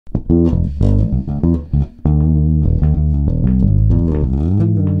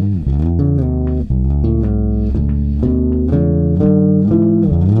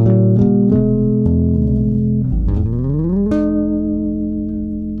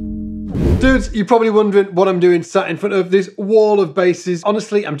Dudes, you're probably wondering what I'm doing sat in front of this wall of basses.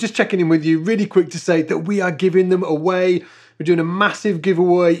 Honestly, I'm just checking in with you really quick to say that we are giving them away. We're doing a massive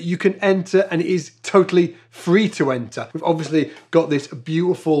giveaway. You can enter and it is totally free to enter. We've obviously got this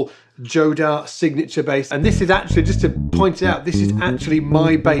beautiful Jodar signature bass, and this is actually, just to point out, this is actually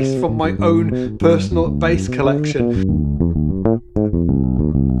my bass from my own personal bass collection.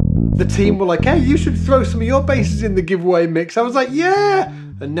 The team were like, hey, you should throw some of your basses in the giveaway mix. I was like, yeah!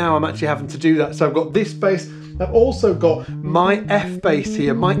 And now I'm actually having to do that. So I've got this bass. I've also got my F bass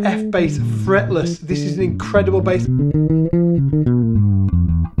here, my F bass fretless. This is an incredible bass.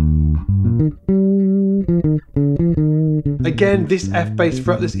 Again, this F bass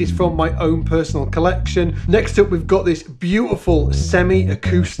fretless is from my own personal collection. Next up, we've got this beautiful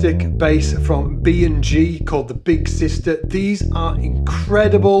semi-acoustic bass from B&G called the Big Sister. These are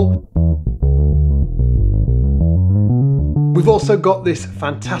incredible. We've also got this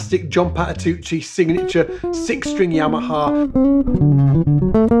fantastic John Patitucci signature 6-string Yamaha.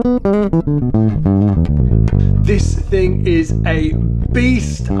 This thing is a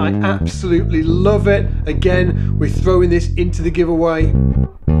beast. I absolutely love it. Again, we're throwing this into the giveaway.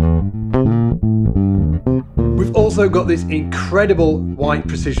 We've also got this incredible white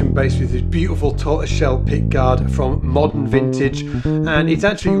precision bass with this beautiful tortoiseshell pickguard from Modern Vintage, and it's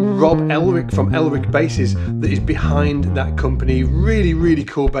actually Rob Elric from Elric Basses that is behind that company. Really, really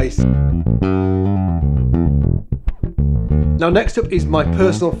cool bass. Now next up is my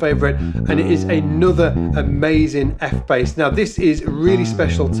personal favourite, and it is another amazing F bass. Now this is really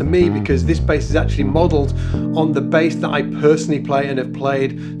special to me because this bass is actually modelled on the bass that I personally play and have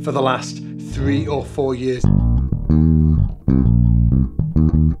played for the last 3 or 4 years.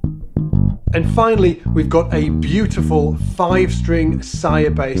 And finally, we've got a beautiful 5-string Sire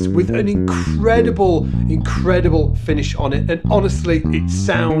bass with an incredible, incredible finish on it. And honestly, it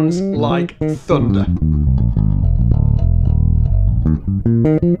sounds like thunder.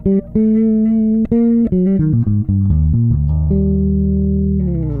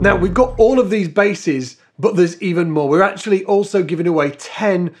 Now, we've got all of these basses, but there's even more. We're actually also giving away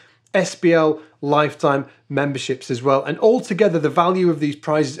 10 SBL lifetime memberships as well, and altogether the value of these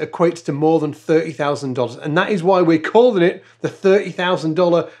prizes equates to more than $30,000, and that is why we're calling it the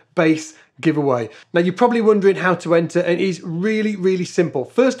 $30,000 bass giveaway. Now you're probably wondering how to enter, and it is really, really simple.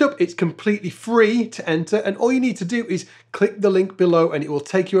 First up, it's completely free to enter, and all you need to do is click the link below and it will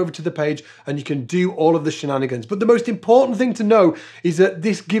take you over to the page and you can do all of the shenanigans. But the most important thing to know is that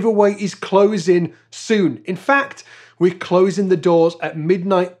this giveaway is closing soon. In fact, we're closing the doors at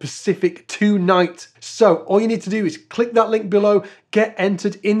midnight Pacific tonight. So all you need to do is click that link below, get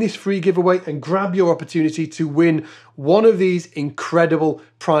entered in this free giveaway and grab your opportunity to win one of these incredible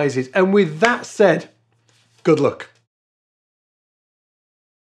prizes. And with that said, good luck.